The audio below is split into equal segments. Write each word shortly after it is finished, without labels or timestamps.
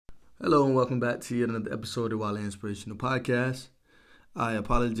Hello and welcome back to yet another episode of Wild Inspirational Podcast. I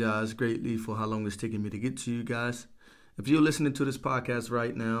apologize greatly for how long it's taking me to get to you guys. If you're listening to this podcast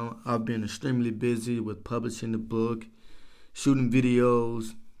right now, I've been extremely busy with publishing the book, shooting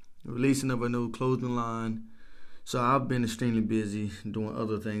videos, releasing of a new clothing line. So I've been extremely busy doing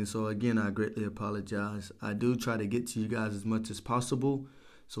other things. So again, I greatly apologize. I do try to get to you guys as much as possible.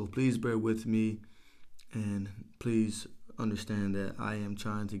 So please bear with me and please understand that I am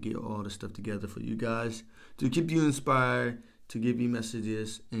trying to get all the stuff together for you guys to keep you inspired, to give you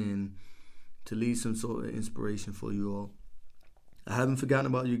messages, and to lead some sort of inspiration for you all. I haven't forgotten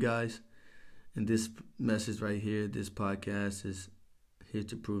about you guys, and this message right here, this podcast is here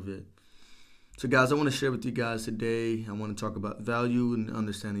to prove it. So guys, I want to share with you guys today, I want to talk about value and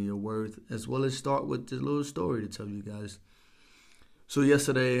understanding your worth, as well as start with this little story to tell you guys. So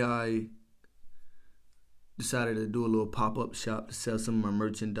yesterday I decided to do a little pop-up shop to sell some of my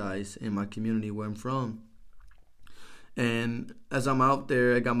merchandise in my community where I'm from. And as I'm out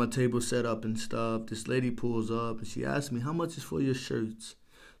there, I got my table set up and stuff. This lady pulls up and she asks me, how much is for your shirts?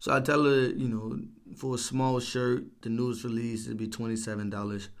 So I tell her, for a small shirt, the newest release, it'd be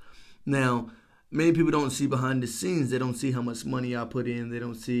 $27. Now, many people don't see behind the scenes. They don't see how much money I put in. They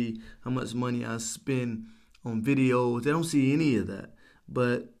don't see how much money I spend on videos. They don't see any of that.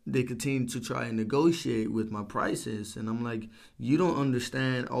 But they continue to try and negotiate with my prices. And I'm like, you don't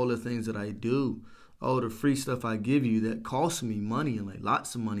understand all the things that I do, all the free stuff I give you that costs me money, and like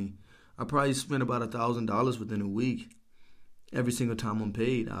lots of money. I probably spend about $1,000 within a week. Every single time I'm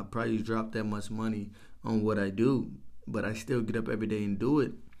paid, I probably drop that much money on what I do. But I still get up every day and do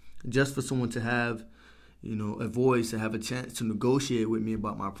it just for someone to have, a voice, to have a chance to negotiate with me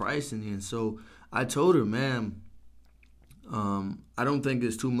about my pricing. And so I told her, ma'am, I don't think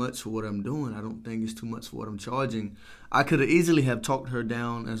it's too much for what I'm doing. I don't think it's too much for what I'm charging. I could have easily have talked her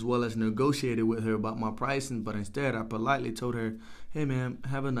down as well as negotiated with her about my pricing, but instead I politely told her, hey ma'am,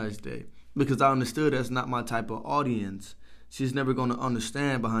 have a nice day. Because I understood that's not my type of audience. She's never going to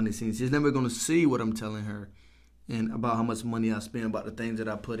understand behind the scenes. She's never going to see what I'm telling her and about how much money I spend, about the things that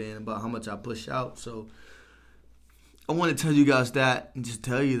I put in, about how much I push out. So I want to tell you guys that and just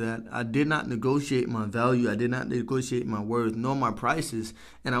tell you that I did not negotiate my value. I did not negotiate my worth, nor my prices.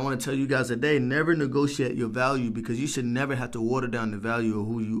 And I want to tell you guys today, never negotiate your value, because you should never have to water down the value of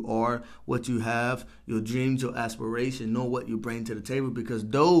who you are, what you have, your dreams, your aspiration, know what you bring to the table, because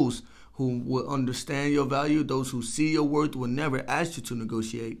those who will understand your value, those who see your worth, will never ask you to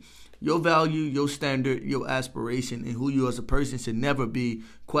negotiate. Your value, your standard, your aspiration, and who you are as a person should never be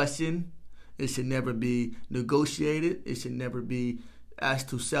questioned. It should never be negotiated. It should never be asked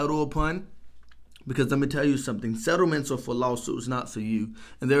to settle upon. Because let me tell you something. Settlements are for lawsuits, not for you.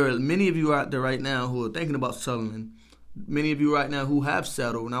 And there are many of you out there right now who are thinking about settling. Many of you right now who have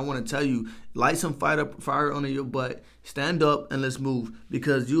settled. And I want to tell you, light some fire under your butt. Stand up and let's move.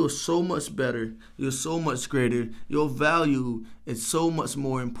 Because you are so much better. You're so much greater. Your value is so much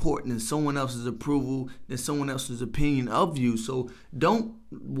more important than someone else's approval, than someone else's opinion of you. So don't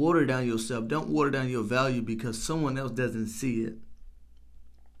water down yourself. Don't water down your value because someone else doesn't see it.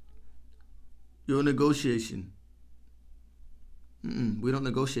 Your negotiation. We don't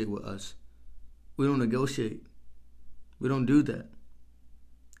negotiate with us. We don't negotiate. We don't do that.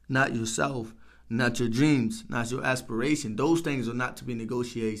 Not yourself, not your dreams, not your aspiration. Those things are not to be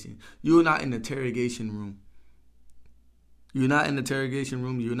negotiation. You're not in the interrogation room. You're not in the interrogation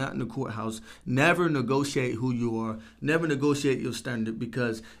room. You're not in the courthouse. Never negotiate who you are. Never negotiate your standard,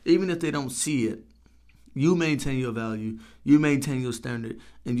 because even if they don't see it, you maintain your value, you maintain your standard,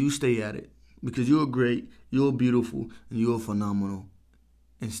 and you stay at it. Because you're great, you're beautiful, and you're phenomenal.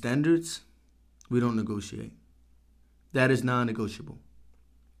 And standards, we don't negotiate. That is non-negotiable.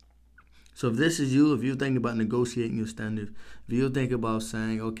 So if this is you, if you're thinking about negotiating your standard, if you're thinking about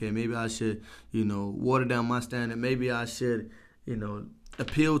saying, okay, maybe I should, water down my standard, maybe I should,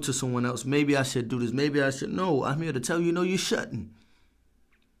 appeal to someone else, maybe I should do this, maybe I should. No, I'm here to tell you, no, you shouldn't.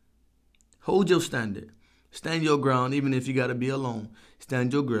 Hold your standard. Stand your ground, even if you got to be alone.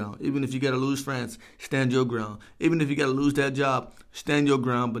 Stand your ground. Even if you got to lose friends, stand your ground. Even if you got to lose that job, stand your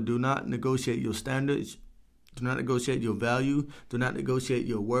ground, but do not negotiate your standards. Do not negotiate your value. Do not negotiate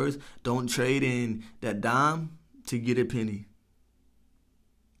your worth. Don't trade in that dime to get a penny.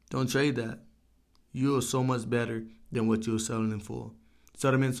 Don't trade that. You are so much better than what you're settling for.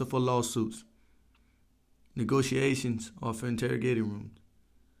 Settlements are for lawsuits. Negotiations are for interrogating rooms.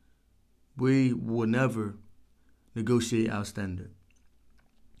 We will never negotiate our standard.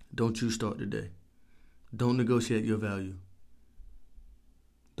 Don't you start today. Don't negotiate your value.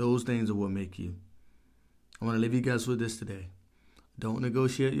 Those things are what make you. I want to leave you guys with this today. Don't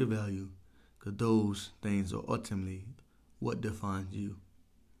negotiate your value, because those things are ultimately what defines you.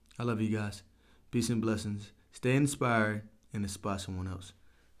 I love you guys. Peace and blessings. Stay inspired and inspire someone else.